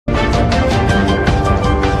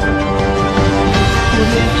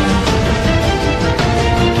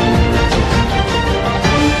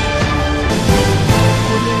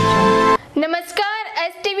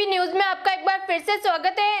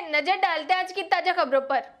की ताजा खबरों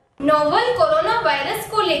पर। नोवल कोरोना वायरस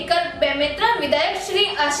को लेकर बेमेतरा विधायक श्री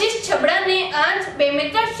आशीष छबड़ा ने आज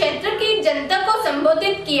बेमेतरा क्षेत्र की जनता को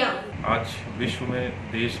संबोधित किया। आज विश्व में,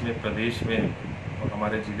 देश में, प्रदेश में और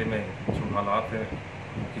हमारे जिले में जो हालात हैं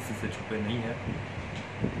वो किसी से छुपे नहीं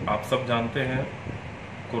हैं। आप सब जानते हैं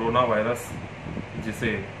कोरोना वायरस,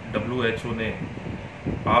 जिसे WHO ने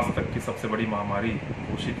आज तक की सबसे बड़ी महामारी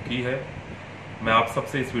घोषित की है। मैं आप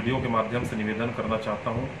सबसे इस वीडियो के माध्यम से निवेदन करना चाहता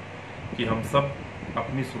हूं कि हम सब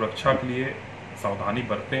अपनी सुरक्षा के लिए सावधानी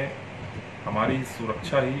बरतें। हमारी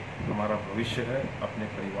सुरक्षा ही हमारा भविष्य है। अपने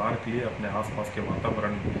परिवार के लिए, अपने आसपास के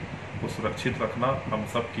वातावरण को सुरक्षित रखना हम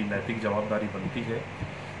सब की नैतिक जवाबदारी बनती है।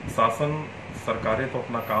 शासन, सरकारें तो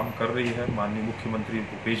अपना काम कर रही है। माननीय मुख्यमंत्री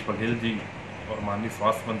भूपेश बघेल जी और माननीय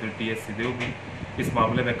स्वास्थ्य मंत्री TS सिंहदेव भी इस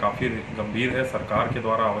मामले में काफ़ी गंभीर है। सरकार के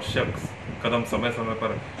द्वारा आवश्यक कदम समय समय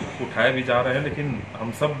पर उठाए भी जा रहे हैं, लेकिन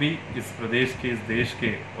हम सब भी इस प्रदेश के, इस देश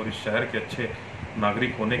के और इस शहर के अच्छे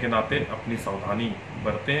नागरिक होने के नाते अपनी सावधानी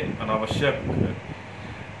बरतें। अनावश्यक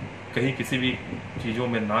कहीं किसी भी चीज़ों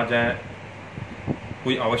में ना जाएं।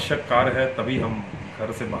 कोई आवश्यक कार्य है तभी हम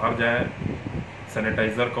घर से बाहर जाएं।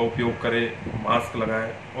 सैनिटाइज़र का उपयोग करें, मास्क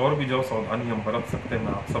लगाएं और भी जो सावधानी हम बरत सकते हैं,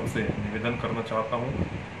 मैं आप सबसे निवेदन करना चाहता हूं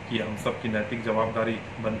कि हम सब की नैतिक जवाबदारी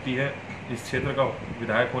बनती है। इस क्षेत्र का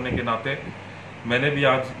विधायक होने के नाते मैंने भी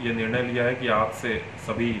आज ये निर्णय लिया है कि आज से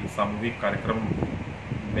सभी सामूहिक कार्यक्रम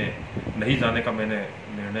में नहीं जाने का मैंने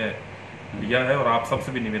निर्णय लिया है और आप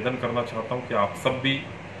सबसे भी निवेदन करना चाहता हूं कि आप सब भी,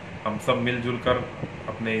 हम सब मिलजुल कर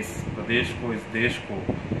अपने इस प्रदेश को, इस देश को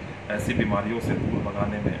ऐसी बीमारियों से दूर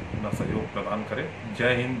भगाने में अपना सहयोग प्रदान करें।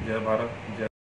 जय हिंद, जय भारत, जय